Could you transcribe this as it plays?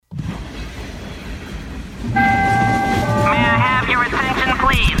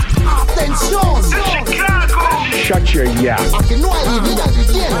son. Shut your yap. A que no adivina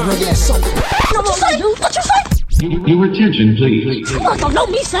bien regreso. No, what you say? Your attention, please. Oh, don't know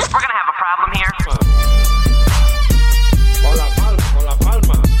me, sir. We're gonna have a problem here.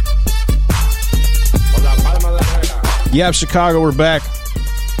 Yeah, Chicago, we're back.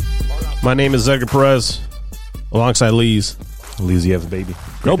 My name is Edgar Perez, alongside Lee's. Lee's, you have a baby.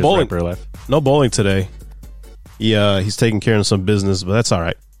 No bowling. No bowling today. He's taking care of some business, but that's all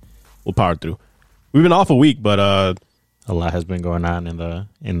right. We'll power through. We've been off a week, but a lot has been going on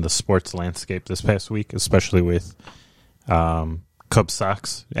in the sports landscape this past week, especially with Cubs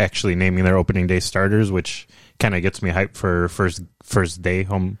Sox actually naming their opening day starters, which kind of gets me hyped for first day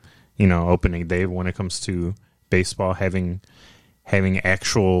home, opening day when it comes to baseball, having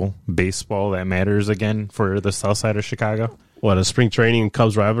actual baseball that matters again for the south side of Chicago. What, a spring training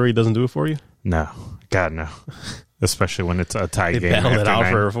Cubs rivalry doesn't do it for you? No. God, no. Especially when it's a tie game. They battled it out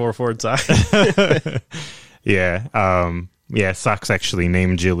for a 4-4 tie. Yeah. Sox actually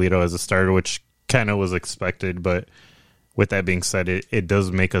named Giolito as a starter, which kind of was expected. But with that being said, it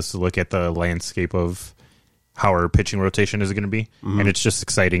does make us look at the landscape of how our pitching rotation is going to be. Mm-hmm. And it's just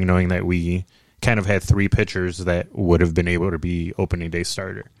exciting knowing that we kind of had three pitchers that would have been able to be opening day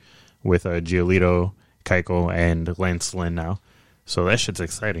starter with Giolito, Keuchel, and Lance Lynn now. So that shit's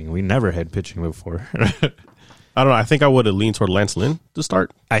exciting. We never had pitching before. I don't know. I think I would have leaned toward Lance Lynn to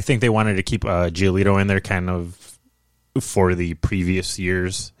start. I think they wanted to keep Giolito in there kind of for the previous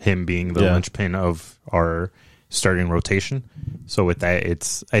years, him being the linchpin of our starting rotation. So with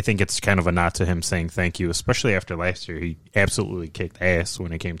that, I think it's kind of a nod to him saying thank you, especially after last year. He absolutely kicked ass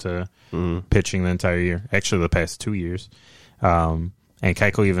when it came to pitching the entire year. Actually, the past 2 years. And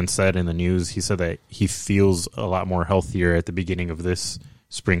Keuchel even said in the news, he said that he feels a lot more healthier at the beginning of this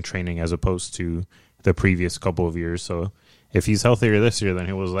spring training as opposed to the previous couple of years. So if he's healthier this year than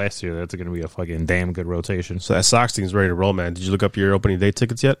he was last year, that's going to be a fucking damn good rotation. So that Sox team's ready to roll, man. Did you look up your opening day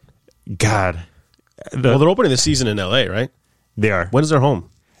tickets yet? God. Well, they're opening the season in L.A., right? They are. When is their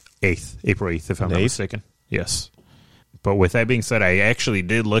home? April 8th, if I'm not mistaken. Yes. But with that being said, I actually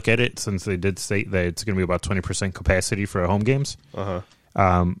did look at it since they did state that it's going to be about 20% capacity for home games.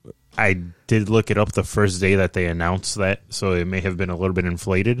 I did look it up the first day that they announced that, so it may have been a little bit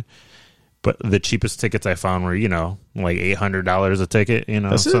inflated. But the cheapest tickets I found were, like $800 a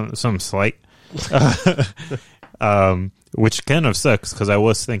ticket, some slight. Which kind of sucks because I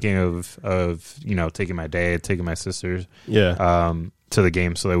was thinking of taking my dad, taking my sisters to the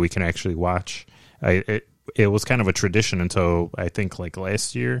game so that we can actually watch. It was kind of a tradition until I think like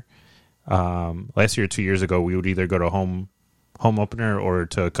last year, 2 years ago, we would either go to home opener or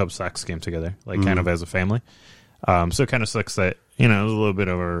to a Cubs Sox game together, like kind of as a family. So it kind of sucks that, it was a little bit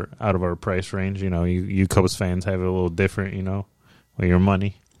out of our price range. You Cubs fans have it a little different, with your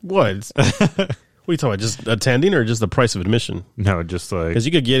money. What? What are you talking about? Just attending or just the price of admission? No, just like... Because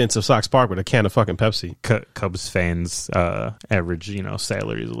you could get into Sox Park with a can of fucking Pepsi. Cubs fans average,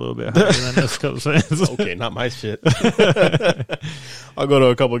 salaries a little bit higher than us Cubs fans. Okay, not my shit. I'll go to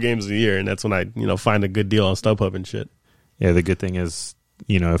a couple games a year, and that's when I, find a good deal on StubHub and shit. Yeah, the good thing is,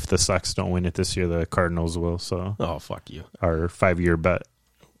 if the Sox don't win it this year, the Cardinals will. So, oh, fuck you. Our 5-year bet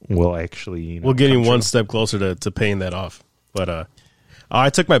will actually, we're getting one step closer to paying that off. But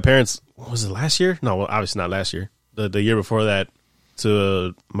I took my parents. Was it last year? No, well, obviously not last year. The year before that,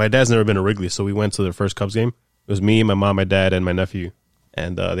 to my dad's never been to Wrigley, so we went to their first Cubs game. It was me, my mom, my dad, and my nephew.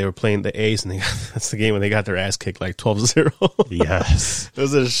 And they were playing the A's, and that's the game when they got their ass kicked like 12-0. Yes. It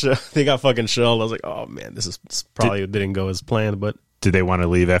was they got fucking shelled. I was like, oh, man, this probably didn't go as planned. But did they want to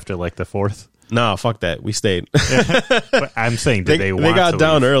leave after like the fourth? No, fuck that. We stayed. But I'm saying, they got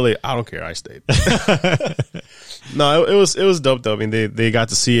down leave? early. I don't care. I stayed. No, it was dope, though. I mean, they got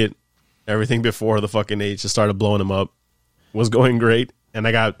to see it. Everything before the fucking A's just started blowing them up was going great. And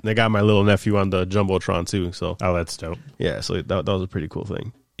they got my little nephew on the Jumbotron, too. So that's dope. Yeah, so that was a pretty cool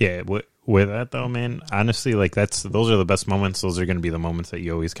thing. Yeah, with that, though, man, honestly, like those are the best moments. Those are going to be the moments that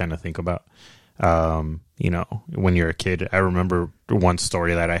you always kind of think about. When you're a kid. I remember one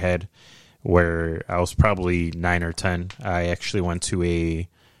story that I had where I was probably 9 or 10. I actually went to a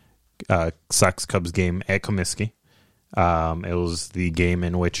Sox Cubs game at Comiskey. It was the game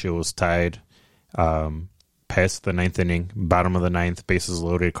in which it was tied past the ninth inning, bottom of the ninth, bases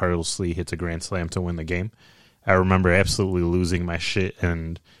loaded. Carlos Lee hits a grand slam to win the game. I remember absolutely losing my shit,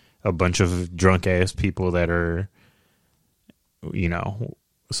 and a bunch of drunk ass people that are,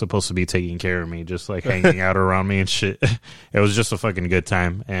 supposed to be taking care of me, just like hanging out around me and shit. It was just a fucking good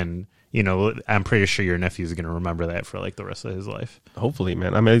time. And, I'm pretty sure your nephew's going to remember that for like the rest of his life. Hopefully,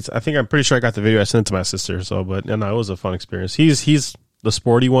 man. I mean, I'm pretty sure I got the video. I sent it to my sister. So, but it was a fun experience. He's the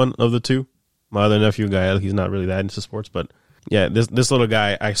sporty one of the two. My other nephew guy, he's not really that into sports, but yeah, this little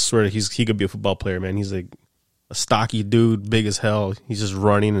guy, I swear he could be a football player, man. He's like a stocky dude, big as hell. He's just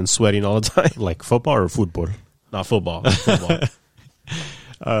running and sweating all the time. Like football or football? Not football. Football.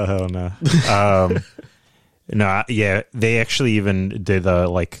 Hell no. No, yeah, they actually even did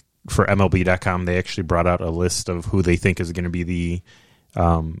like for MLB.com, they actually brought out a list of who they think is going to be the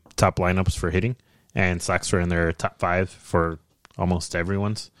top lineups for hitting, and Sox were in their top 5 for almost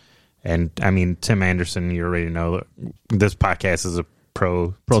everyone's. And I mean, Tim Anderson, you already know this podcast is a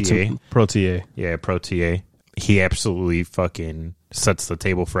pro TA. Pro TA. Yeah, pro TA. He absolutely fucking sets the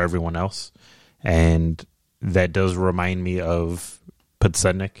table for everyone else. And that does remind me of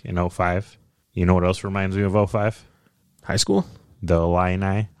Podsednik in 05. You know what else reminds me of 05? High school? The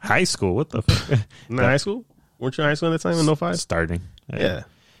Illini. High school? What the fuck? High school? Weren't you in high school at that time in 05? Starting. Yeah.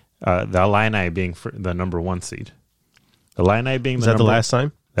 The Illini being the number 1 seed. The Illini being Was that the last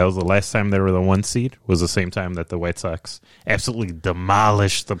time? That was the last time they were the 1 seed. Was the same time that the White Sox absolutely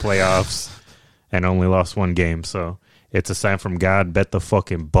demolished the playoffs and only lost 1 game. So it's a sign from God. Bet the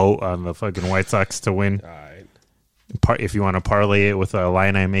fucking boat on the fucking White Sox to win. All right. If you want to parlay it with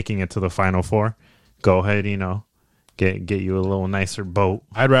Illini making it to the Final Four, go ahead. Get you a little nicer boat.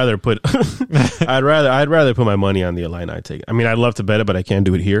 I'd rather put I'd rather put my money on the Illini ticket. I mean, I'd love to bet it, but I can't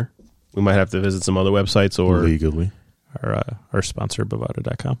do it here. We might have to visit some other websites or legally. Our sponsor,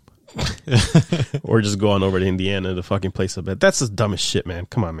 Bovada.com. or just go on over to Indiana to fucking place a bet. That's the dumbest shit, man.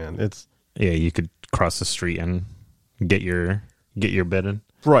 Come on, man. Yeah, you could cross the street and get your bet in.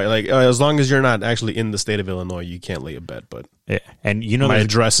 Right, like as long as you're not actually in the state of Illinois, you can't lay a bet. But yeah, and my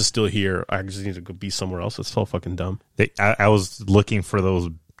address is still here. I just need to go be somewhere else. It's so fucking dumb. I was looking for those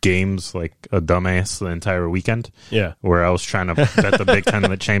games like a dumbass the entire weekend. Yeah, where I was trying to bet the Big Ten of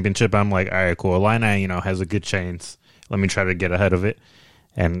the championship. I'm like, all right, cool. Illini, has a good chance. Let me try to get ahead of it.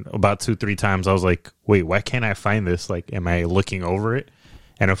 And about 2-3 times, I was like, wait, why can't I find this? Like, am I looking over it?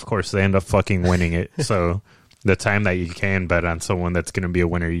 And of course, they end up fucking winning it. So the time that you can bet on someone that's going to be a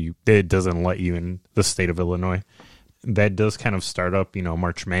winner, it doesn't let you in the state of Illinois. That does kind of start up,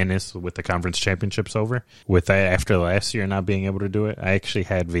 March Madness with the conference championships over. With that, after last year not being able to do it, I actually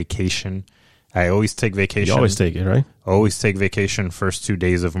had vacation. I always take vacation. You always take it, right? Always take vacation first 2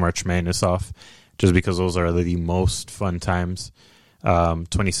 days of March Madness off, just because those are the most fun times.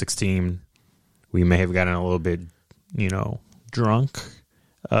 2016, we may have gotten a little bit, drunk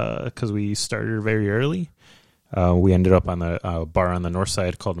because we started very early. We ended up on the bar on the north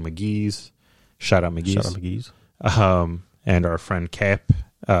side called McGee's. Shout out McGee's. And our friend Cap,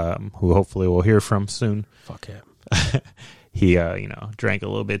 who hopefully we'll hear from soon. Fuck Cap. He, drank a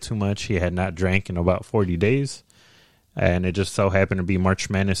little bit too much. He had not drank in about 40 days. And it just so happened to be March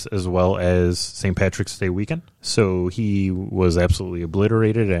Madness as well as St. Patrick's Day weekend. So he was absolutely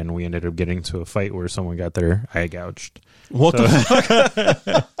obliterated, and we ended up getting into a fight where someone got their eye gouged. What the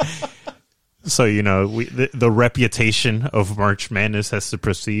fuck? So, the reputation of March Madness has to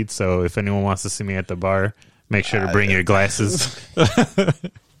proceed. So if anyone wants to see me at the bar, make sure to bring your glasses.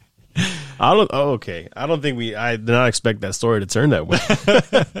 Okay. I did not expect that story to turn that way,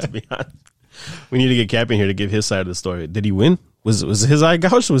 to be honest. We need to get Cap in here to give his side of the story. Did he win? Was his eye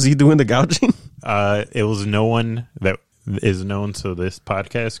gouged? Was he doing the gouging? It was no one that is known to this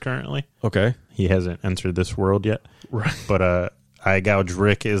podcast currently. Okay. He hasn't entered this world yet. Right. But eye gouge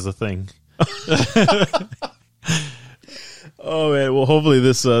Rick is a thing. Oh man! Well, hopefully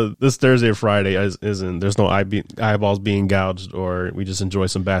this Thursday or Friday isn't. There's no eyeballs being gouged, or we just enjoy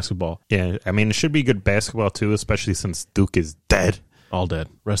some basketball. Yeah, I mean it should be good basketball too, especially since Duke is dead. All dead.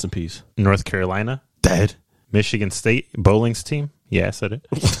 Rest in peace. North Carolina dead. Michigan State bowling's team. Yeah, I said it.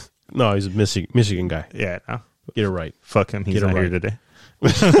 No, he's a Michigan guy. Yeah, no. Get it right. Fuck him. He's not here today.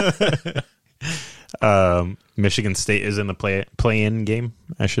 Michigan State is in the play-in game,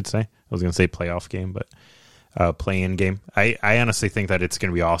 I should say. I was going to say playoff game, but play-in game. I honestly think that it's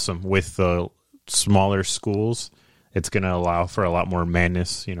going to be awesome. With the smaller schools, it's going to allow for a lot more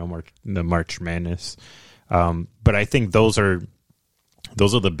madness, the March Madness. But I think those are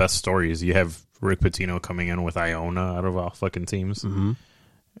the best stories. You have Rick Pitino coming in with Iona out of all fucking teams. Mm-hmm.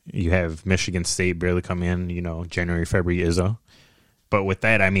 You have Michigan State barely come in, January, February, Izzo. But with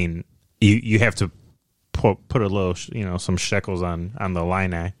that, I mean, you have to put a little, some shekels on the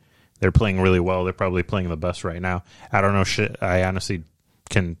Illini. They're playing really well. They're probably playing the best right now. I don't know shit. I honestly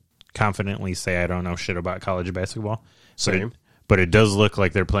can confidently say I don't know shit about college basketball. Same. But it does look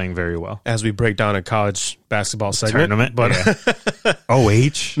like they're playing very well. As we break down a college basketball segment. Tournament, But yeah.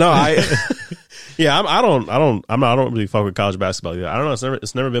 OH? No, yeah, I don't really fuck with college basketball either. I don't know.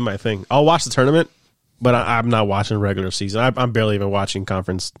 It's never been my thing. I'll watch the tournament, But I'm not watching regular season. I'm barely even watching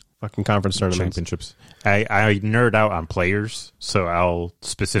conference tournaments. Championships. I nerd out on players, so I'll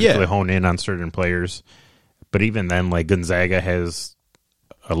specifically hone in on certain players. But even then, like Gonzaga has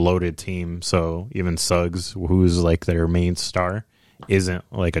a loaded team, so even Suggs, who's like their main star, isn't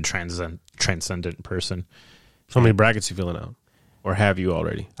like a transcendent person. How many brackets you filling out? Or have you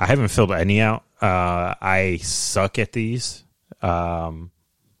already? I haven't filled any out. I suck at these.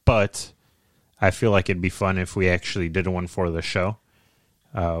 But I feel like it'd be fun if we actually did one for the show.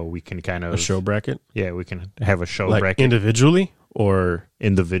 We can kind of... A show bracket? Yeah, we can have a show like bracket. Individually or...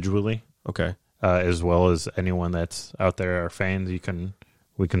 Individually. Okay. As well as anyone that's out there, our fans,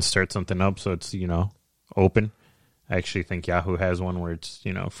 we can start something up so it's, open. I actually think Yahoo has one where it's,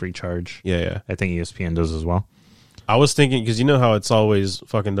 free charge. Yeah. I think ESPN does as well. I was thinking, because you know how it's always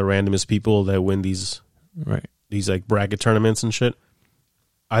fucking the randomest people that win these like bracket tournaments and shit.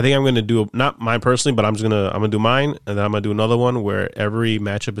 I think I'm going to do, not mine personally, but I'm going to do mine, and then I'm going to do another one where every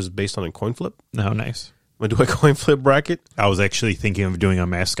matchup is based on a coin flip. Oh, nice. I'm going to do a coin flip bracket. I was actually thinking of doing a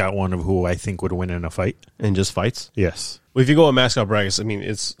mascot one of who I think would win in a fight. And just fights? Yes. Well, if you go with mascot brackets, I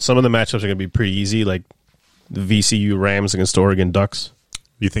mean, some of the matchups are going to be pretty easy, like the VCU Rams against Oregon Ducks.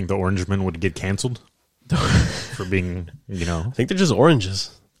 You think the Orangemen would get canceled for being, I think they're just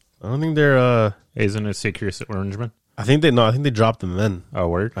oranges. I don't think they're... Isn't it Syracuse Orangemen? I think they dropped them then. Oh,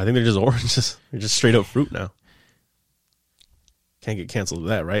 word? I think they're just oranges. They're just straight up fruit now. Can't get canceled with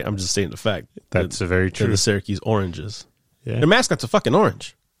that, right? I'm just stating the fact. That's very true. They're the Syracuse Oranges. Yeah. Their mascot's a fucking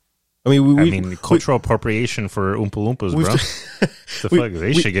orange. I mean, cultural appropriation for Oompa Loompas, bro. The fuck?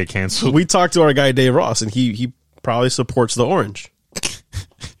 They should get canceled. We talked to our guy Dave Ross, and he probably supports the orange.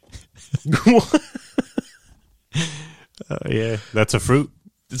 Yeah, that's a fruit.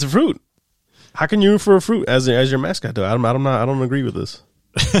 It's a fruit. How can you root for a fruit as your mascot? Though I don't agree with this.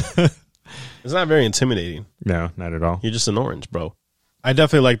 It's not very intimidating. No, not at all. You're just an orange, bro. I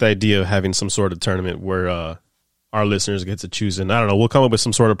definitely like the idea of having some sort of tournament where our listeners get to choose, and I don't know, we'll come up with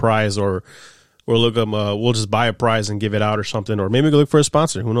some sort of prize, or we'll just buy a prize and give it out or something, or maybe go look for a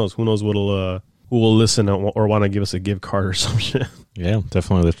sponsor. Who knows? Who knows who will listen or want to give us a gift card or some shit. Yeah,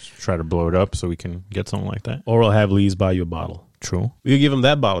 definitely. Let's try to blow it up so we can get something like that. Or we'll have Lee's buy you a bottle. True. We could give him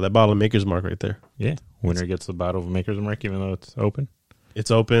that bottle of Maker's Mark right there. Yeah. Winner gets the bottle of Maker's Mark even though it's open.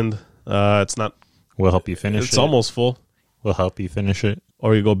 It's opened. It's not. We'll help you finish it. It's almost full. We'll help you finish it.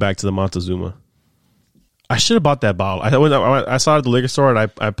 Or you go back to the Montezuma. I should have bought that bottle. I saw it at the liquor store,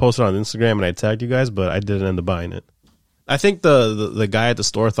 and I posted on Instagram, and I tagged you guys, but I didn't end up buying it. I think the guy at the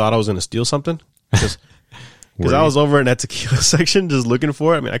store thought I was going to steal something. Because I was over in that tequila section just looking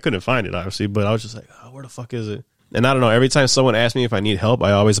for it. I mean, I couldn't find it, obviously, but I was just like, oh, where the fuck is it? And I don't know, every time someone asks me if I need help,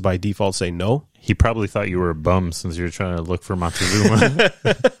 I always by default say no. He probably thought you were a bum since you were trying to look for Montezuma.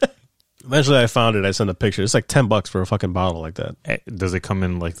 Eventually I found it. I sent a picture. It's like $10 for a fucking bottle like that. Does it come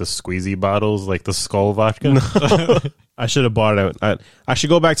in like the squeezy bottles, like the Skull vodka? No. I should have bought it. I should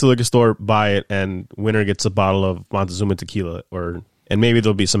go back to the liquor store, buy it, and winner gets a bottle of Montezuma tequila, and maybe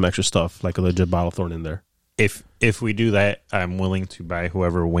there'll be some extra stuff, like a legit bottle thrown in there. If we do that, I'm willing to buy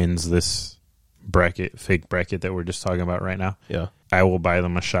whoever wins this fake bracket that we're just talking about right now. Yeah. I will buy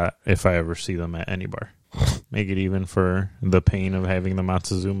them a shot if I ever see them at any bar. Make it even for the pain of having the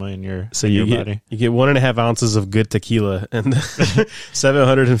Montezuma in your body. You get 1.5 ounces of good tequila and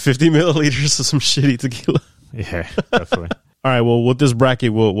 750 milliliters of some shitty tequila. Yeah, definitely. All right, well, with this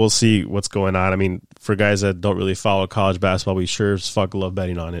bracket, we'll see what's going on. I mean, for guys that don't really follow college basketball, we sure as fuck love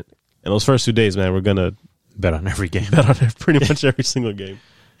betting on it. And those first 2 days, man, we're going to bet on every game. Bet on pretty much every single game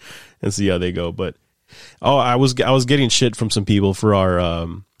and see how they go. But, I was getting shit from some people for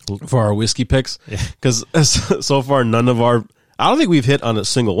our whiskey picks, because so far I don't think we've hit on a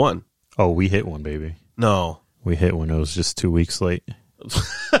single one. Oh, we hit one, baby. No, we hit one. It was just 2 weeks late.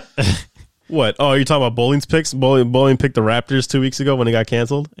 What? Oh, you're talking about Bowling's picks? Bowling picked the Raptors 2 weeks ago when it got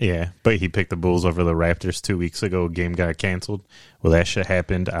canceled. Yeah, but he picked the Bulls over the Raptors 2 weeks ago. Game got canceled. Well, that shit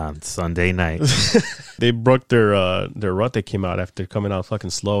happened on Sunday night. They broke their rut. They came out after coming out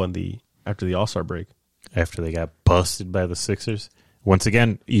fucking slow after the All-Star break. After they got busted by the Sixers. Once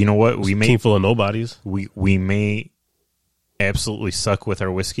again, you know what? We may team full of nobodies. We may absolutely suck with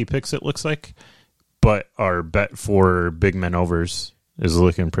our whiskey picks, it looks like, but our bet for big men overs is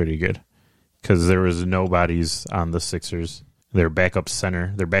looking pretty good because there was nobodies on the Sixers. Their backup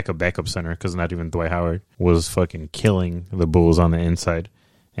center, because not even Dwight Howard was fucking killing the Bulls on the inside,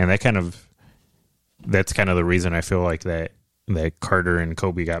 and that's kind of the reason I feel like that Carter and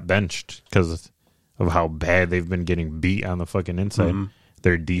Kobe got benched because of how bad they've been getting beat on the fucking inside. Mm-hmm.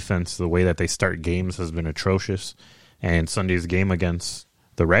 Their defense, the way that they start games has been atrocious. And Sunday's game against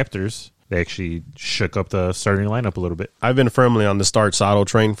the Raptors, they actually shook up the starting lineup a little bit. I've been firmly on the start Sato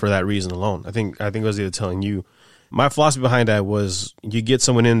train for that reason alone. I think I was either telling you. My philosophy behind that was you get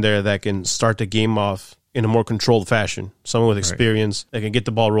someone in there that can start the game off in a more controlled fashion. Someone with experience that can get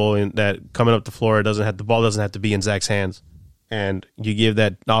the ball rolling, that coming up the floor, the ball doesn't have to be in Zach's hands. And you give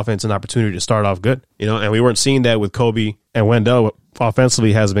that offense an opportunity to start off good. And we weren't seeing that with Kobe, and Wendell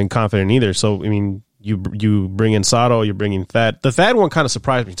offensively hasn't been confident either. So, I mean, you bring in Sato, you're bringing Thad. The Thad one kind of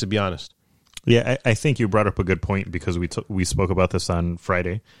surprised me, to be honest. Yeah, I think you brought up a good point because we spoke about this on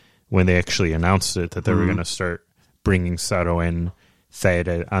Friday when they actually announced it, that they were going to start bringing Sato and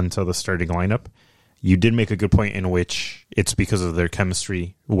Thad onto the starting lineup. You did make a good point in which it's because of their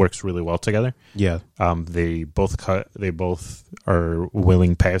chemistry works really well together. Yeah. They both are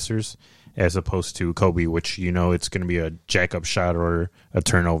willing passers as opposed to Kobe, which, it's going to be a jack-up shot or a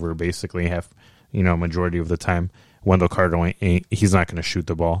turnover basically majority of the time. Wendell Carter, he's not going to shoot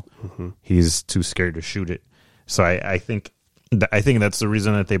the ball. Mm-hmm. He's too scared to shoot it. So I think that's the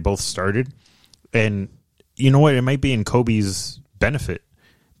reason that they both started. And you know what? It might be in Kobe's benefit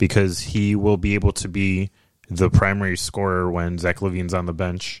because he will be able to be the primary scorer when Zach LaVine's on the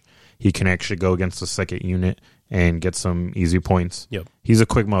bench. He can actually go against the second unit and get some easy points. Yep. He's a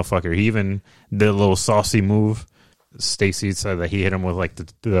quick motherfucker. He even did a little saucy move. Stacy said that he hit him with like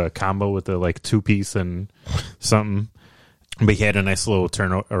the combo with the like 2-piece and something. But he had a nice little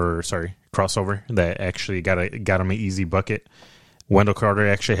crossover that actually got him an easy bucket. Wendell Carter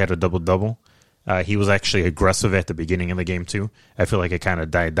actually had a double-double. He was actually aggressive at the beginning of the game, too. I feel like it kind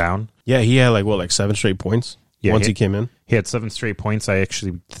of died down. Yeah, he had like 7 straight points once he came in. He had 7 straight points. I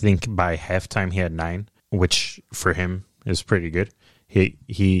actually think by halftime he had 9, which for him is pretty good.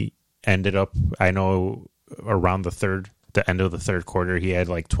 He ended up, I know, around the end of the third quarter, he had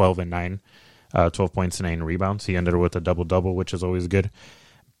like 12 and 9, 12 points and 9 rebounds. He ended up with a double-double, which is always good.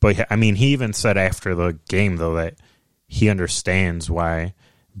 But, I mean, he even said after the game, though, that he understands why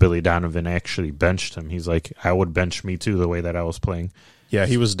Billy Donovan actually benched him. He's like, I would bench me too the way that I was playing. Yeah,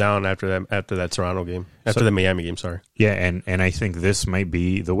 he was down after that Toronto game, the Miami game, sorry. Yeah, and I think this might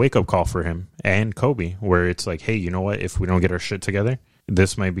be the wake-up call for him and Kobe, where it's like, hey, you know what? If we don't get our shit together,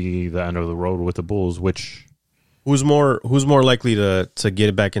 this might be the end of the road with the Bulls, which... Who's more likely to get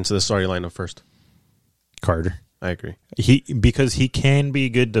it back into the starting lineup first? Carter. I agree. Because he can be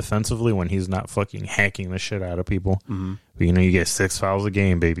good defensively when he's not fucking hacking the shit out of people. Mm-hmm. But, you get 6 fouls a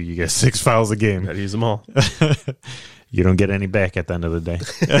game, baby. You get 6 fouls a game. Gotta use them all. You don't get any back at the end of the day.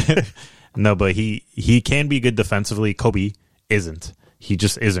 No, but he can be good defensively. Kobe isn't. He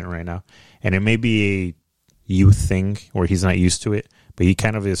just isn't right now. And it may be a youth thing where he's not used to it, but he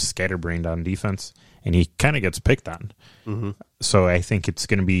kind of is scatterbrained on defense, and he kind of gets picked on. Mm-hmm. So I think it's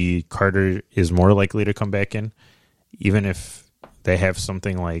going to be Carter is more likely to come back in, even if they have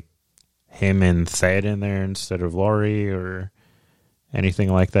something like him and Thad in there instead of Laurie or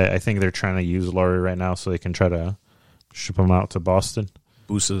anything like that. I think they're trying to use Laurie right now so they can try to ship him out to Boston.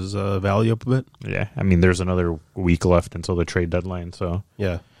 Boost his value up a bit. Yeah. I mean, there's another week left until the trade deadline. So,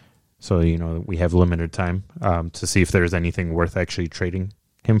 yeah. So, we have limited time to see if there's anything worth actually trading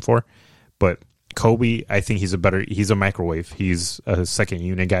him for. But Kobe, I think he's a microwave. He's a second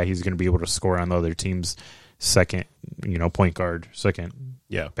unit guy. He's going to be able to score on the other team's second, point guard, second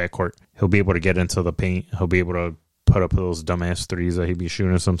backcourt. He'll be able to get into the paint. He'll be able to put up those dumbass threes that he'd be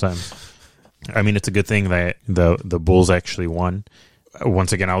shooting sometimes. I mean, it's a good thing that the Bulls actually won.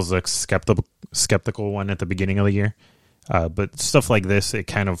 Once again, I was a skeptical one at the beginning of the year. But stuff like this, it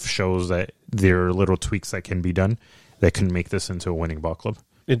kind of shows that there are little tweaks that can be done that can make this into a winning ball club.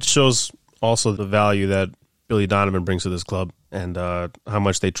 It shows also the value that Billy Donovan brings to this club and how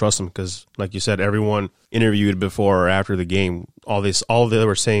much they trust him. Because, like you said, everyone interviewed before or after the game, all they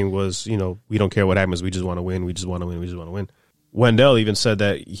were saying was, we don't care what happens. We just want to win. We just want to win. We just want to win. Wendell even said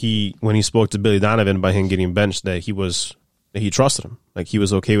that when he spoke to Billy Donovan by him getting benched, that he trusted him. Like, he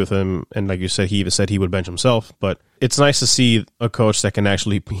was okay with him. And like you said, he even said he would bench himself. But it's nice to see a coach that can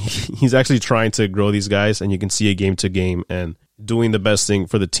he's actually trying to grow these guys, and you can see a game to game and doing the best thing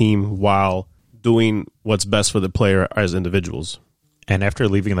for the team while doing what's best for the player as individuals. And after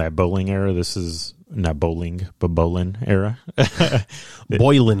leaving that bowling era, this is not bowling, but bowling era.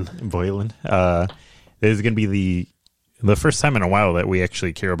 Boylan. This is going to be the first time in a while that we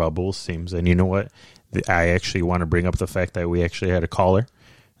actually care about Bulls teams. And you know what? I actually want to bring up the fact that we actually had a caller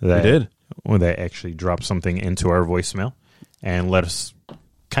that actually dropped something into our voicemail and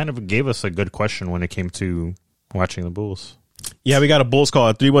gave us a good question when it came to watching the Bulls. Yeah, we got a Bulls call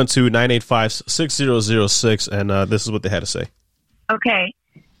at 312-985-6006, and this is what they had to say. Okay,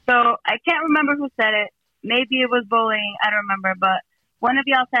 so I can't remember who said it. Maybe it was Bowling. I don't remember, but one of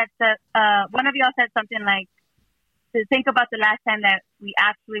y'all said something like to think about the last time that we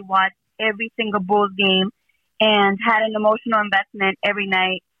actually watched every single Bulls game and had an emotional investment every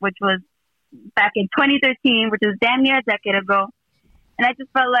night, which was back in 2013, which is damn near a decade ago. And I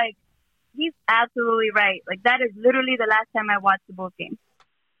just felt like he's absolutely right. Like, that is literally the last time I watched the Bulls game.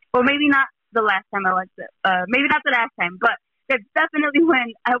 Or maybe not the last time I watched it. Maybe not the last time, but it's definitely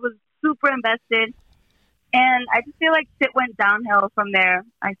when I was super invested. And I just feel like shit went downhill from there.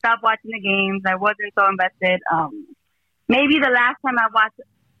 I stopped watching the games. I wasn't so invested. Maybe the last time I watched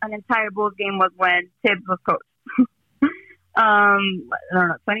an entire Bulls game was when Tibbs was coach. I don't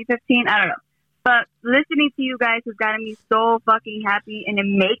know, 2015? I don't know. But listening to you guys has gotten me so fucking happy, and it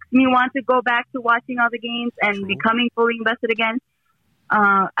makes me want to go back to watching all the games and becoming fully invested again.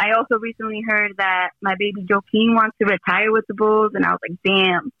 I also recently heard that my baby Joaquin wants to retire with the Bulls, and I was like,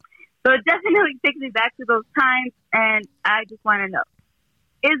 damn. So it definitely takes me back to those times, and I just want to know,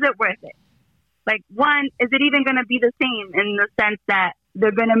 is it worth it? Like, one, is it even going to be the same in the sense that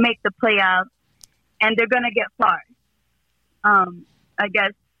they're going to make the playoffs and they're going to get far? I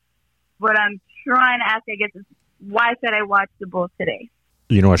guess what I'm trying to ask, is why should I watch the Bulls today?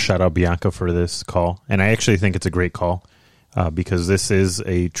 You know what? Shout out Bianca for this call. And I actually think it's a great call because this is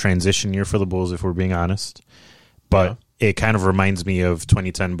a transition year for the Bulls, if we're being honest. But it kind of reminds me of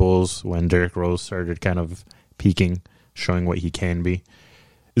 2010 Bulls when Derrick Rose started kind of peaking, showing what he can be.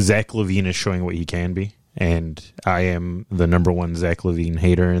 Zach LaVine is showing what he can be. And I am the number one Zach LaVine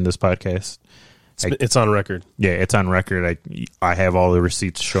hater in this podcast. It's on record. Yeah, it's on record. I have all the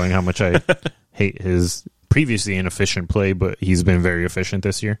receipts showing how much I hate his previously inefficient play, but he's been very efficient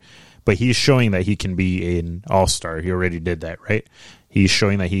this year. But he's showing that he can be an all-star. He already did that, right? He's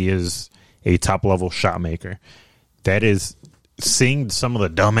showing that he is a top-level shot maker. That is, seeing some of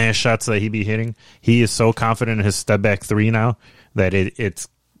the dumbass shots that he be hitting, he is so confident in his step-back three now that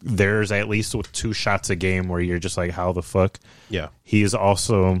there's at least 2 shots a game where you're just like, how the fuck? Yeah. He is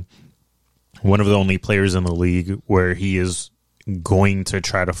also one of the only players in the league where he is going to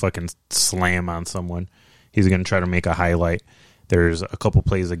try to fucking slam on someone. He's going to try to make a highlight. There's a couple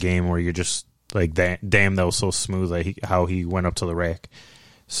plays a game where you're just like, damn, that was so smooth, like how he went up to the rack.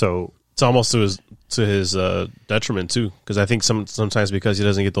 So it's almost to his detriment too, because I think sometimes because he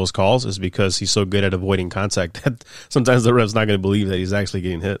doesn't get those calls is because he's so good at avoiding contact that sometimes the ref's not going to believe that he's actually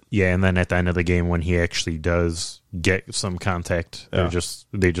getting hit. Yeah, and then at the end of the game when he actually does get some contact, they just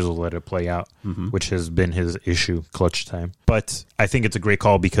let it play out, which has been his issue, clutch time. But I think it's a great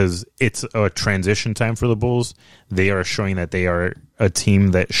call because it's a transition time for the Bulls. They are showing that they are a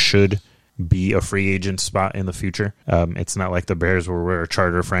team that should be a free agent spot in the future. It's not like the Bears where we're a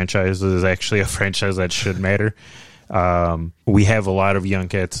charter franchise. This is actually a franchise that should matter. We have a lot of young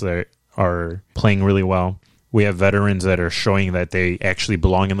cats that are playing really well. We have veterans that are showing that they actually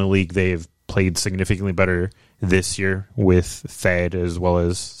belong in the league. They've played significantly better this year with Thad as well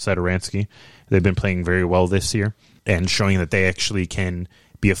as Satoransky. They've been playing very well this year and showing that they actually can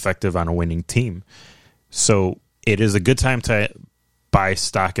be effective on a winning team. So it is a good time to buy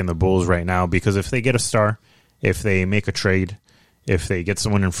stock in the Bulls right now because if they get a star, if they make a trade, if they get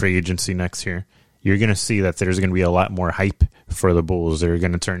someone in free agency next year, you're going to see that there's going to be a lot more hype for the Bulls. They're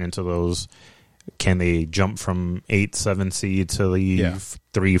going to turn into those, can they jump from 8-7 seed to the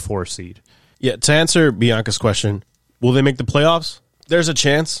 3-4 seed? Yeah, to answer Bianca's question, will they make the playoffs? There's a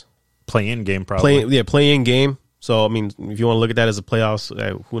chance. Play-in game, probably. Play-in game. So, I mean, if you want to look at that as a playoffs,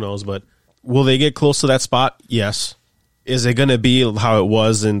 who knows? But will they get close to that spot? Yes. Is it going to be how it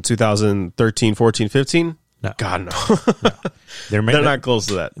was in 2013, 14, 15? No. God, no. No. They're not close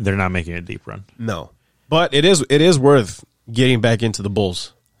to that. They're not making a deep run. No. But it is worth getting back into the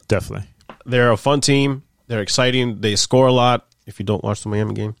Bulls. Definitely. They're a fun team. They're exciting. They score a lot if you don't watch the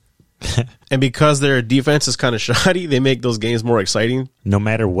Miami game. And because their defense is kind of shoddy, they make those games more exciting. No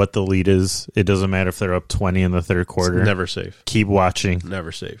matter what the lead is, it doesn't matter if they're up 20 in the third quarter. It's never safe. Keep watching.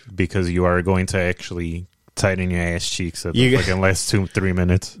 Never safe. Because you are going to actually tighten your ass cheeks at the fucking last 2-3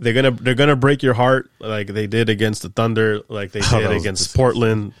 minutes. They're gonna break your heart like they did against the Thunder, like they did against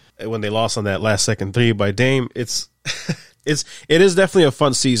Portland when they lost on that last second 3 by Dame. It is definitely a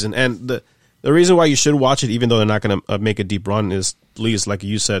fun season, and the reason why you should watch it, even though they're not going to make a deep run, is Lees, like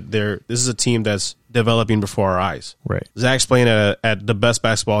you said, this is a team that's developing before our eyes. Right. Zach's playing at the best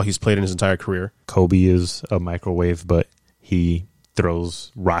basketball he's played in his entire career. Kobe is a microwave, but he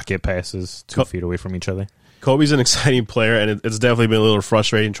throws rocket passes 2 feet away from each other. Kobe's an exciting player, and it's definitely been a little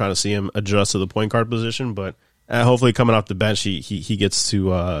frustrating trying to see him adjust to the point guard position, but hopefully coming off the bench, he gets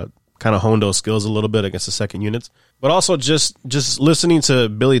to kind of hone those skills a little bit against the second units. But also just listening to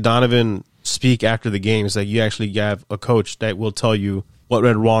Billy Donovan speak after the game is that you actually have a coach that will tell you what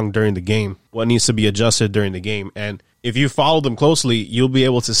went wrong during the game, what needs to be adjusted during the game. And if you follow them closely, you'll be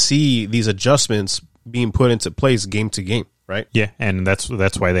able to see these adjustments being put into place game to game, right? Yeah, and that's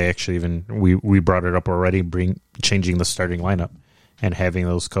why they actually even we brought it up already, changing the starting lineup and having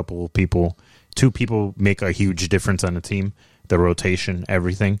those couple people, 2 people make a huge difference on the team, the rotation,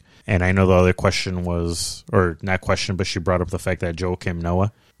 everything. And I know the other question was, or not question, but she brought up the fact that Joakim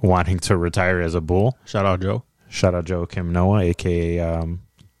Noah wanting to retire as a Bull. Shout out Joe. Shout out Joakim Noah, a.k.a.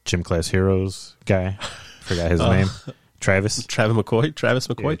 Gym Class Heroes guy. Forgot his name. Travis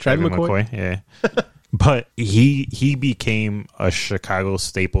McCoy. Yeah. But he became a Chicago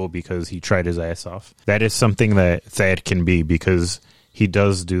staple because he tried his ass off. That is something that Thad can be, because he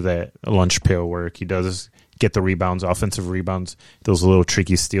does do that lunch pail work. He does get the rebounds, offensive rebounds, those little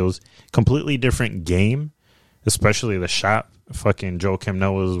tricky steals. Completely different game, especially the shot. Fucking Joakim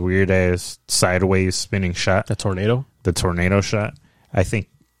Noah's weird-ass sideways spinning shot. The tornado shot. I think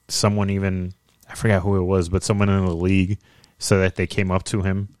someone even, I forgot who it was, but someone in the league said that they came up to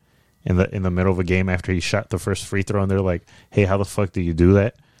him in the middle of a game after he shot the first free throw, and they're like, hey, how the fuck do you do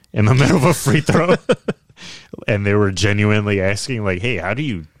that in the middle of a free throw? And they were genuinely asking, like, hey, how do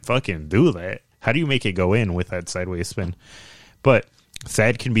you fucking do that? How do you make it go in with that sideways spin? But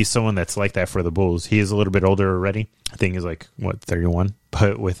Thad can be someone that's like that for the Bulls. He is a little bit older already. I think he's like, 31?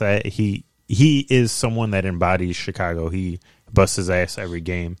 But with that, he is someone that embodies Chicago. He busts his ass every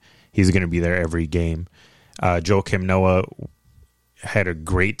game. He's going to be there every game. Joakim Noah had a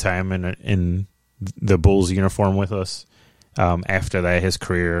great time in the Bulls uniform with us. After that, his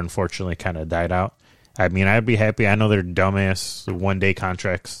career unfortunately kind of died out. I mean, I'd be happy. I know they're dumbass one-day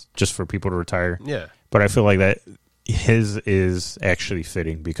contracts just for people to retire. Yeah. But I feel like that his is actually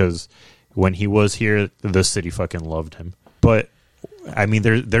fitting, because when he was here, the city fucking loved him. But, I mean,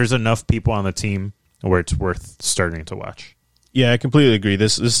 there's enough people on the team where it's worth starting to watch. Yeah, I completely agree.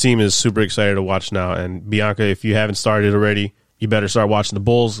 This team is super excited to watch now. And, Bianca, if you haven't started already, you better start watching the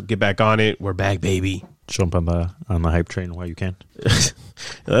Bulls. Get back on it. We're back, baby. Jump on the hype train while you can.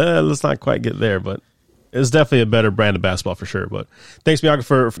 Let's not quite get there, but it's definitely a better brand of basketball for sure. But thanks, Bianca,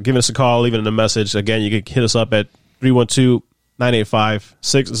 for giving us a call, leaving a message. Again, you can hit us up at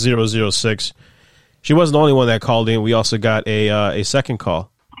 312-985-6006. She wasn't the only one that called in. We also got a second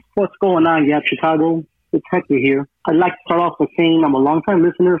call. What's going on, Gap Chicago? It's Hector here. I'd like to start off with saying I'm a long-time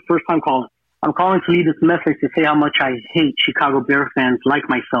listener, first-time caller. I'm calling to leave this message to say how much I hate Chicago Bear fans like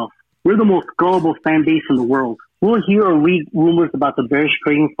myself. We're the most gullible fan base in the world. We'll hear or read rumors about the Bears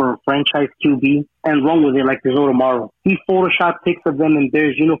trading for a franchise QB and run with it like there's no tomorrow. We Photoshop pics of them in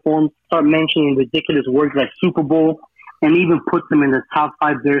Bears uniforms, start mentioning ridiculous words like Super Bowl, and even put them in the top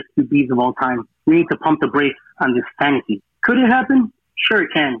 5 Bears QBs of all time. We need to pump the brakes on this fantasy. Could it happen? Sure it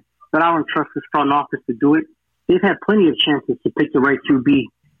can, but I don't trust this front office to do it. They've had plenty of chances to pick the right QB.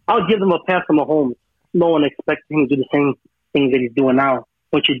 I'll give them a pass on Mahomes. No one expects him to do the same things that he's doing now.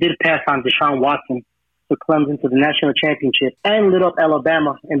 But you did pass on Deshaun Watson for Clemson to the national championship and lit up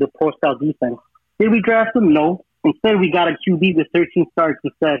Alabama in the pro-style defense. Did we draft him? No. Instead, we got a QB with 13 starts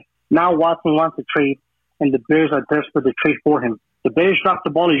instead. Now Watson wants to trade, and the Bears are desperate to trade for him. The Bears dropped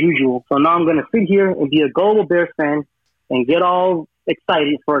the ball as usual, so now I'm going to sit here and be a gullible Bears fan and get all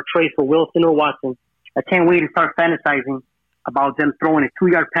excited for a trade for Wilson or Watson. I can't wait to start fantasizing about them throwing a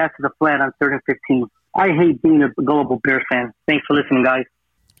 2-yard pass to the flat on 3rd and 15. I hate being a gullible Bears fan. Thanks for listening, guys.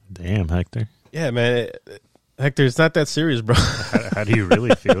 Damn, Hector. Yeah, man. Hector, it's not that serious, bro. How do you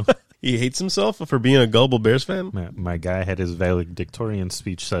really feel? He hates himself for being a gullible Bears fan? My guy had his valedictorian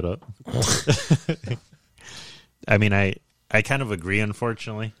speech set up. I mean, I kind of agree,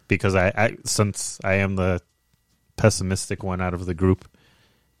 unfortunately, because I since I am the pessimistic one out of the group,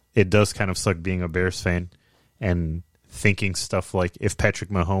 it does kind of suck being a Bears fan and thinking stuff like if Patrick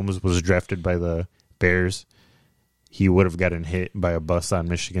Mahomes was drafted by the Bears, he would have gotten hit by a bus on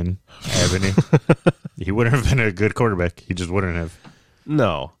Michigan Avenue. He wouldn't have been a good quarterback. He just wouldn't have.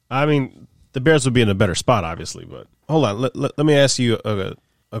 No. I mean, the Bears would be in a better spot, obviously. But hold on. Let me ask you a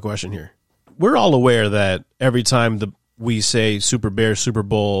question here. We're all aware that every time we say Super Bears, Super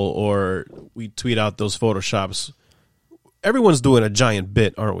Bowl, or we tweet out those Photoshops, everyone's doing a giant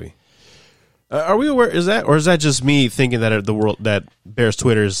bit, aren't we? Are we aware? Is that just me thinking that Bears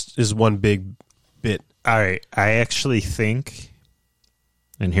Twitter is one big bit? All right, I actually think,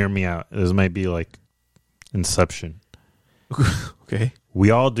 and hear me out, this might be like Inception. Okay.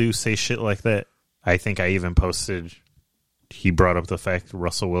 We all do say shit like that. I think I even posted, he brought up the fact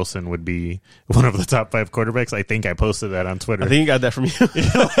Russell Wilson would be one of the top 5 quarterbacks. I think I posted that on Twitter. I think you got that from you.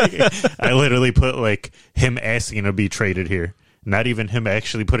 I literally put like him asking to be traded here. Not even him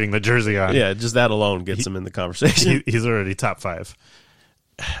actually putting the jersey on. Yeah, just that alone gets him in the conversation. He's already top 5.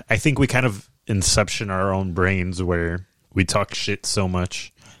 I think we kind of inception our own brains where we talk shit so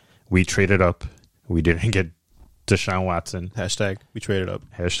much. We traded up. We didn't get Deshaun Watson. Hashtag we traded up.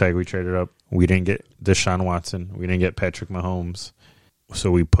 Hashtag we traded up. We didn't get Deshaun Watson. We didn't get Patrick Mahomes. So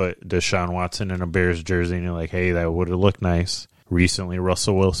we put Deshaun Watson in a Bears jersey, and you're like, hey, that would have looked nice. Recently,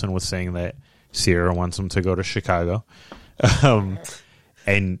 Russell Wilson was saying that Sierra wants him to go to Chicago.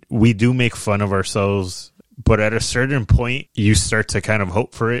 And we do make fun of ourselves, but at a certain point, you start to kind of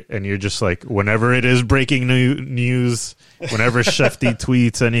hope for it, and you're just like, whenever it is breaking news, whenever Shefty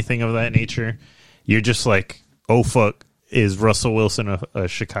tweets anything of that nature, you're just like, oh, fuck, is Russell Wilson a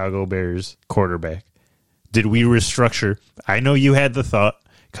Chicago Bears quarterback? Did we restructure? I know you had the thought,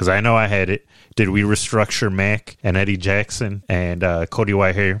 because I know I had it. Did we restructure Mac and Eddie Jackson and Cody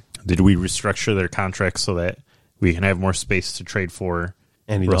Whitehair? Did we restructure their contracts so that we can have more space to trade for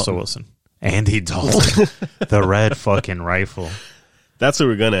Russell Wilson? Andy Dalton. The red fucking rifle. That's what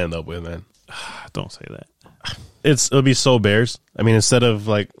we're going to end up with, man. Don't say that. It'll be so Bears. I mean, instead of,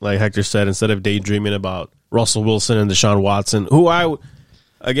 like Hector said, instead of daydreaming about Russell Wilson and Deshaun Watson, who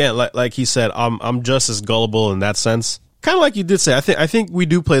again, like he said, I'm just as gullible in that sense. Kind of like you did say. I think we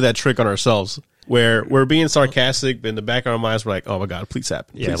do play that trick on ourselves where we're being sarcastic, but in the back of our minds, we're like, oh my God, please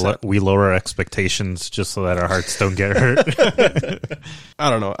happen. We lower our expectations just so that our hearts don't get hurt. I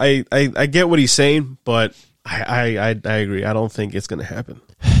don't know. I get what he's saying, but I agree. I don't think it's going to happen.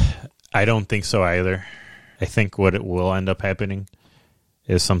 I don't think so either. I think what it will end up happening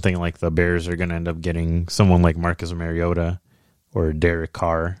is something like the Bears are going to end up getting someone like Marcus Mariota or Derek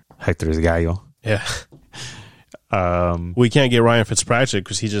Carr, Hector's Gallo. Yeah. We can't get Ryan Fitzpatrick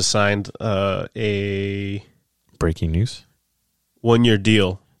because he just signed a breaking news 1-year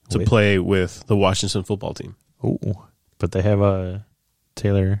deal to play with the Washington football team. Oh, but they have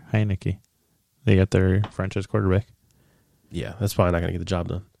Taylor Heineke. They got their franchise quarterback. Yeah, that's probably not going to get the job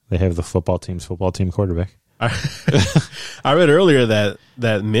done. They have the football team quarterback. I read earlier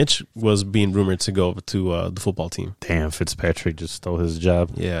that Mitch was being rumored to go to the football team. Damn, Fitzpatrick just stole his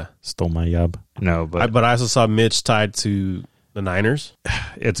job. Yeah. Stole my job. No, but I also saw Mitch tied to the Niners.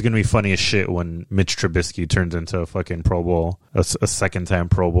 It's going to be funny as shit when Mitch Trubisky turns into a fucking Pro Bowl, a second-time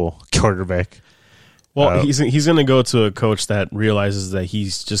Pro Bowl quarterback. Well, he's going to go to a coach that realizes that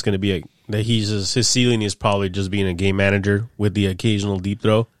he's just going to be his ceiling is probably just being a game manager with the occasional deep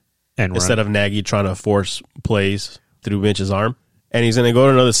throw. And instead of Nagy trying to force plays through Mitch's arm. And he's going to go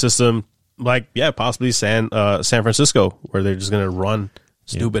to another system like, possibly San Francisco, where they're just going to run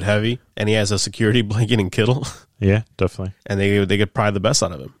stupid heavy. And he has a security blanket and Kittle. Yeah, definitely. And they get probably the best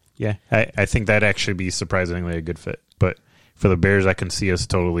out of him. Yeah, I think that'd actually be surprisingly a good fit. But for the Bears, I can see us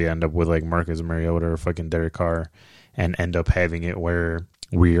totally end up with like Marcus Mariota or fucking Derek Carr and end up having it where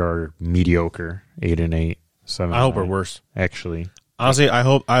we are mediocre, 8-8, 7. I hope we're worse. Actually. Honestly, I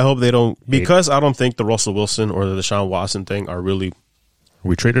hope they don't, because I don't think the Russell Wilson or the Deshaun Watson thing are really,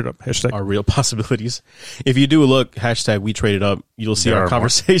 we traded up, are real possibilities. If you do look, hashtag we traded up, you'll see our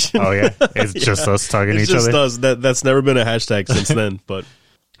conversation. Oh yeah, it's just us talking to each other. It just does. That's never been a hashtag since then. But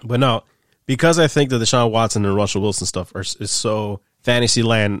no, because I think that the Deshaun Watson and Russell Wilson stuff is so fantasy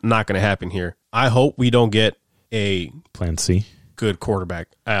land, not going to happen here. I hope we don't get a plan C good quarterback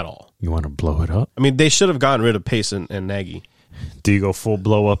at all. You want to blow it up? I mean, they should have gotten rid of Pace and Nagy. Do you go full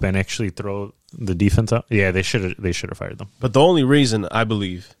blow up and actually throw the defense out? Yeah, they should have fired them. But the only reason I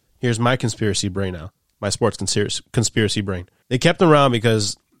believe, here's my conspiracy brain now, my sports conspiracy brain. They kept them around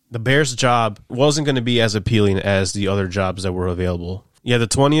because the Bears' job wasn't going to be as appealing as the other jobs that were available. You had the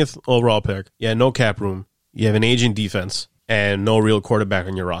 20th overall pick. You had no cap room. You have an aging defense and no real quarterback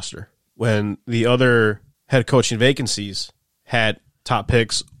on your roster. When the other head coaching vacancies had top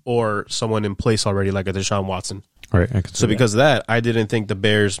picks or someone in place already like a Deshaun Watson. Right. So because of that, I didn't think the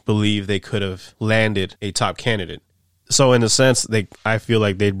Bears believed they could have landed a top candidate. So in a sense, I feel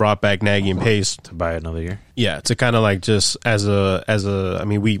like they brought back Nagy and Pace to buy another year. Yeah, to kind of like just as a. I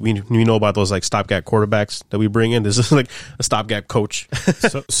mean, we know about those like stopgap quarterbacks that we bring in. This is like a stopgap coach.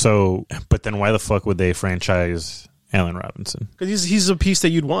 But then why the fuck would they franchise Allen Robinson? Because he's a piece that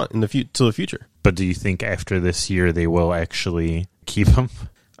you'd want in the future. But do you think after this year they will actually keep him?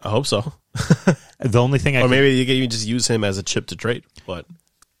 I hope so. The only thing maybe you can just use him as a chip to trade. But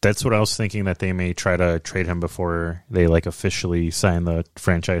that's what I was thinking, that they may try to trade him before they like officially sign the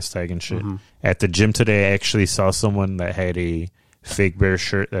franchise tag and shit. Mm-hmm. At the gym today, I actually saw someone that had a fake Bears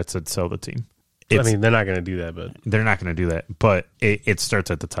shirt that said "Sell the team." I mean, they're not going to do that, but they're not going to do that. But it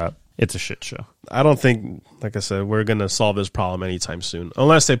starts at the top. It's a shit show. I don't think, like I said, we're going to solve this problem anytime soon,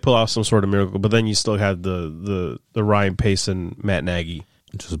 unless they pull off some sort of miracle. But then you still have the Ryan Pace and Matt Nagy.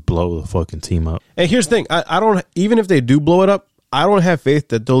 Just blow the fucking team up. And here's the thing. I don't, even if they do blow it up, I don't have faith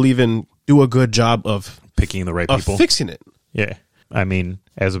that they'll even do a good job of picking the right people, fixing it. Yeah. I mean,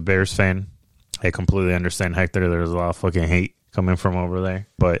 as a Bears fan, I completely understand Hector. There's a lot of fucking hate coming from over there,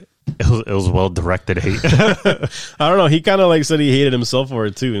 but it was well-directed hate. I don't know. He kind of like said he hated himself for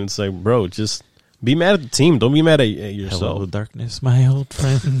it too. And it's like, bro, just be mad at the team. Don't be mad at yourself. Hello, darkness, my old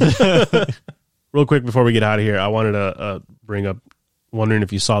friend. Real quick before we get out of here, I wanted to bring up, wondering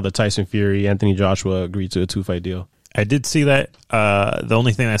if you saw the Tyson Fury, Anthony Joshua agreed to a 2-fight deal. I did see that. The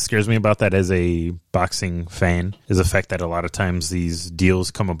only thing that scares me about that as a boxing fan is the fact that a lot of times these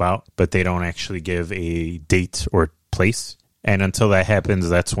deals come about, but they don't actually give a date or place. And until that happens,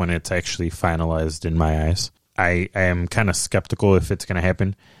 that's when it's actually finalized in my eyes. I am kind of skeptical if it's going to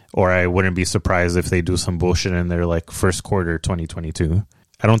happen, or I wouldn't be surprised if they do some bullshit in their like first quarter 2022.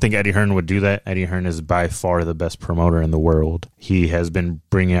 I don't think Eddie Hearn would do that. Eddie Hearn is by far the best promoter in the world. He has been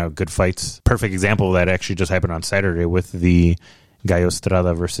bringing out good fights. Perfect example of that actually just happened on Saturday with the Gallo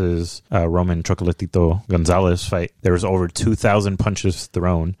Estrada versus Roman Chocolatito Gonzalez fight. There was over 2,000 punches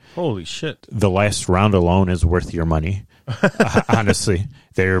thrown. Holy shit. The last round alone is worth your money. Honestly,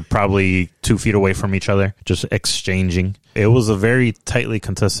 they're probably 2 feet away from each other, just exchanging. It was a very tightly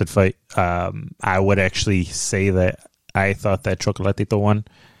contested fight. I would actually say that I thought that Chocolatito won,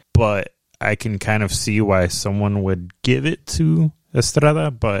 but I can kind of see why someone would give it to Estrada,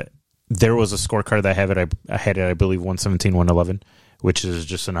 but there was a scorecard that I had it, I believe, 117, 111, which is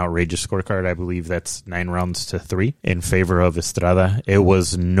just an outrageous scorecard. I believe that's 9 rounds to 3 in favor of Estrada. It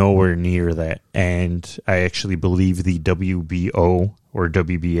was nowhere near that, and I actually believe the WBO or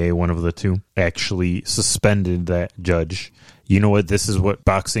WBA, one of the two, actually suspended that judge. You know what? This is what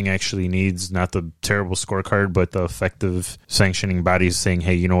boxing actually needs, not the terrible scorecard, but the effective sanctioning bodies saying,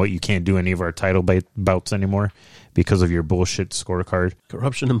 hey, you know what? You can't do any of our title bouts anymore because of your bullshit scorecard.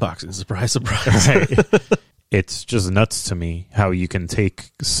 Corruption in boxing. Surprise, surprise. Right. It's just nuts to me how you can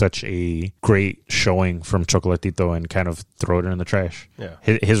take such a great showing from Chocolatito and kind of throw it in the trash. Yeah.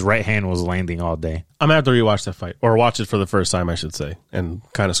 His right hand was landing all day. I'm going to have to rewatch that fight, or watch it for the first time, I should say, and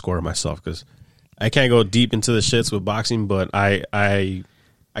kind of score myself, because I can't go deep into the shits with boxing, but I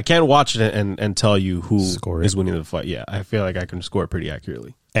can't watch it and tell you who is winning the fight. Yeah, I feel like I can score it pretty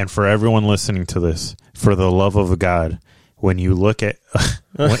accurately. And for everyone listening to this, for the love of God, when you look at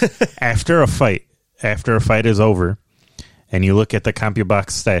after a fight is over, and you look at the CompuBox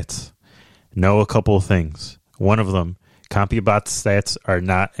stats, know a couple of things. One of them, CompuBox stats are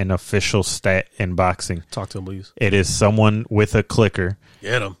not an official stat in boxing. Talk to him, please. It is someone with a clicker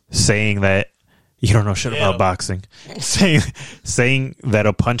saying that you don't know shit about boxing. Saying that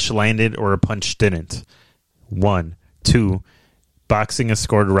a punch landed or a punch didn't. 1. 2, boxing is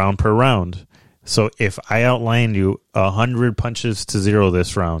scored round per round. So if I outlined you 100 punches to 0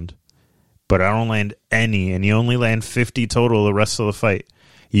 this round, but I don't land any, and you only land 50 total the rest of the fight,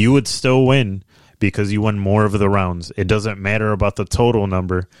 you would still win because you won more of the rounds. It doesn't matter about the total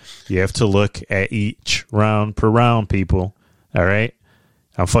number. You have to look at each round per round, people. All right?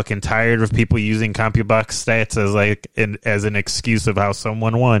 I'm fucking tired of people using CompuBox stats as an excuse of how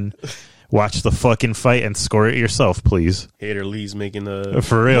someone won. Watch the fucking fight and score it yourself, please. Hater Lee's making the...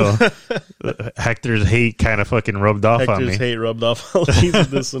 For real. Hector's hate kind of fucking rubbed off on me. Hector's hate rubbed off on Lee's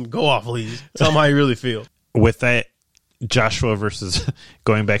with this one. Go off, Lee's. Tell him how you really feel. With that, Joshua versus...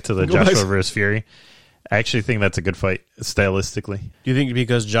 Going back to the Joshua versus Fury, I actually think that's a good fight, stylistically. Do you think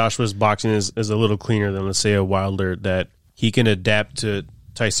because Joshua's boxing is a little cleaner than, let's say, a Wilder, that he can adapt to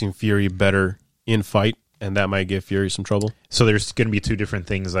Tyson Fury better in fight, and that might give Fury some trouble? So there's going to be 2 different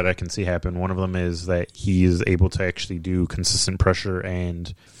things that I can see happen. One of them is that he is able to actually do consistent pressure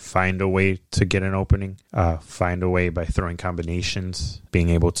and find a way to get an opening, find a way by throwing combinations, being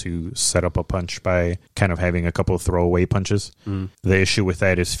able to set up a punch by kind of having a couple of throwaway punches. The issue with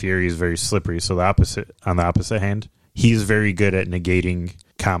that is Fury is very slippery. So on the opposite hand, he's very good at negating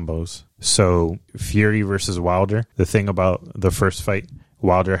combos. So Fury versus Wilder, the thing about the first fight,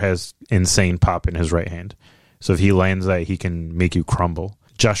 Wilder has insane pop in his right hand. So if he lands that, he can make you crumble.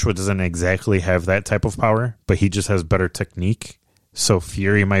 Joshua doesn't exactly have that type of power, but he just has better technique. So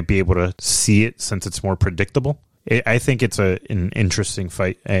Fury might be able to see it since it's more predictable. I think it's an interesting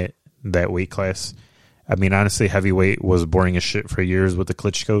fight at that weight class. I mean, honestly, heavyweight was boring as shit for years with the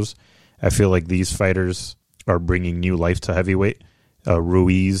Klitschko's. I feel like these fighters are bringing new life to heavyweight.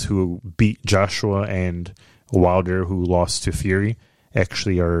 Ruiz, who beat Joshua, and Wilder, who lost to Fury,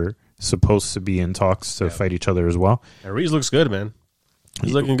 actually are supposed to be in talks to fight each other as well. Yeah, Ruiz looks good, man.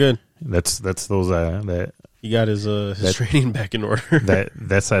 He's looking good. That's those that He got his training back in order.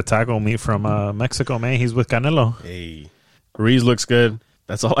 that's that taco meat from Mexico, man. He's with Canelo. Hey, Ruiz looks good.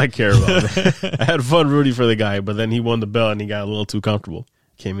 That's all I care about. I had fun rooting for the guy, but then he won the belt and he got a little too comfortable.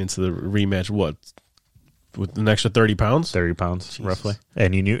 Came into the rematch, with an extra 30 pounds? 30 pounds, Jesus. Roughly.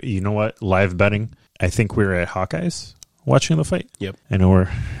 And you know what? Live betting. I think we were at Hawkeyes watching the fight. Yep. I know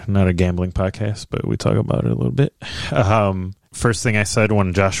we're not a gambling podcast, but we talk about it a little bit. First thing I said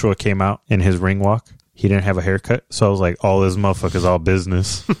when Joshua came out in his ring walk, he didn't have a haircut. So I was like, all this motherfucker's all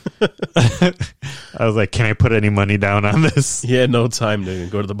business. I was like, can I put any money down on this? He had no time to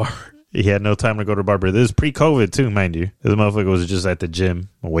go to the bar. He had no time to go to the barber. This is pre-COVID too, mind you. This motherfucker was just at the gym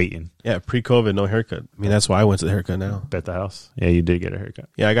waiting. Yeah, pre-COVID, no haircut. I mean, that's why I went to the haircut now. At the house? Yeah, you did get a haircut.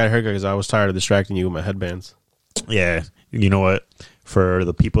 Yeah, I got a haircut because I was tired of distracting you with my headbands. Yeah. You know what? For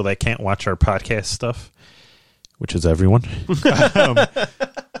the people that can't watch our podcast stuff, which is everyone,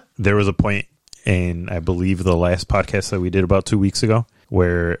 there was a point in, I believe, the last podcast that we did about 2 weeks ago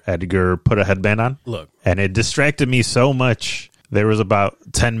where Edgar put a headband on. Look. And it distracted me so much. There was about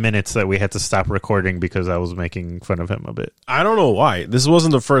 10 minutes that we had to stop recording because I was making fun of him a bit. I don't know why. This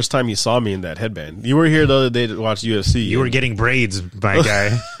wasn't the first time you saw me in that headband. You were here the other day to watch UFC. You were getting braids, my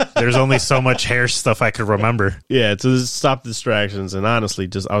guy. There's only so much hair stuff I could remember. Yeah, to stop distractions. And honestly,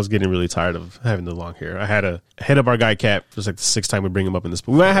 I was getting really tired of having the long hair. I had to hit up our guy Cap. It was like the sixth time we bring him up in this.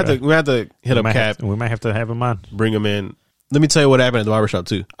 But we might have to hit up Cap. We might have to have him on. Bring him in. Let me tell you what happened at the barbershop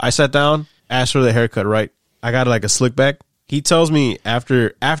too. I sat down, asked for the haircut, right? I got like a slick back. He tells me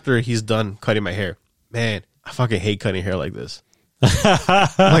after he's done cutting my hair, man, I fucking hate cutting hair like this. I'm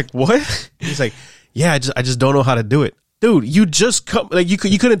like, what? He's like, yeah, I just don't know how to do it. Dude, you just you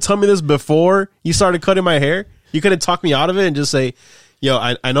couldn't tell me this before you started cutting my hair. You couldn't talk me out of it and just say, yo,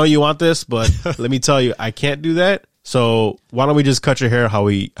 I know you want this, but let me tell you, I can't do that. So why don't we just cut your hair how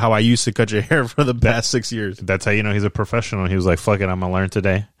I used to cut your hair for the past 6 years? That's how you know he's a professional. He was like, fuck it, I'm gonna learn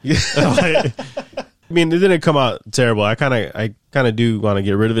today. I mean, it didn't come out terrible. I kind of do want to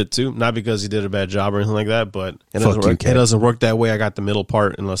get rid of it too, not because he did a bad job or anything like that, but it doesn't work that way. I got the middle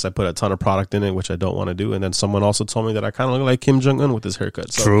part unless I put a ton of product in it, which I don't want to do. And then someone also told me that I kind of look like Kim Jong-un with his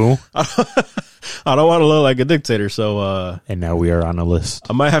haircut. So true. I don't want to look like a dictator. So and now we are on a list.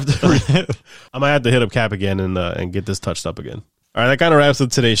 I might have to hit up Cap again and get this touched up again. All right, that kind of wraps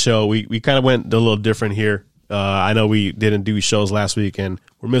up today's show. We kind of went a little different here. I know we didn't do shows last week, and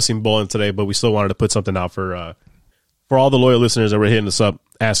we're missing Bowling today, but we still wanted to put something out for all the loyal listeners that were hitting us up,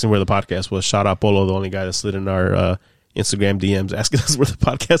 asking where the podcast was. Shout out Polo, the only guy that slid in our Instagram DMs asking us where the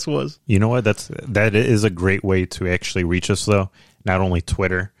podcast was. You know what? That is a great way to actually reach us, though. Not only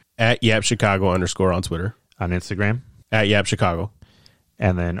Twitter. At YapChicago _ on Twitter. On Instagram. At YapChicago.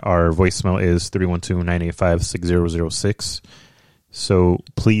 And then our voicemail is 312-985-6006. So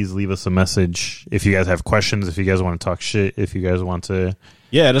please leave us a message if you guys have questions, if you guys want to talk shit, if you guys want to.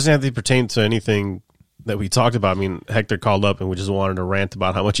 Yeah, it doesn't have to pertain to anything that we talked about. I mean, Hector called up and we just wanted to rant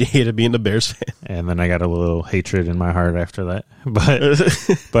about how much he hated being a Bears fan. And then I got a little hatred in my heart after that.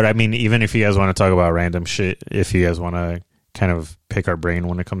 But I mean, even if you guys want to talk about random shit, if you guys want to kind of pick our brain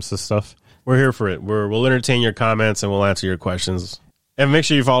when it comes to stuff, we're here for it. We'll entertain your comments and we'll answer your questions. And make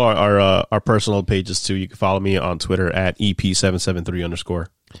sure you follow our personal pages too. You can follow me on Twitter at EP773 _.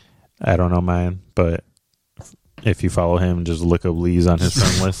 I don't know mine, but if you follow him, just look up Lee's on his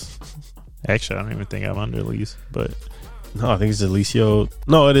friend list. Actually, I don't even think I'm under Lee's, but no, I think it's Alicio.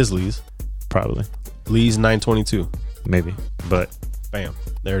 No, it is Lee's. Probably Lee's 922. Maybe, but bam,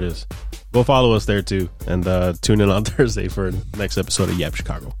 there it is. Go follow us there too, and tune in on Thursday for the next episode of Yap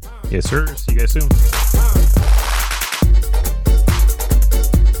Chicago. Yes, sir. See you guys soon.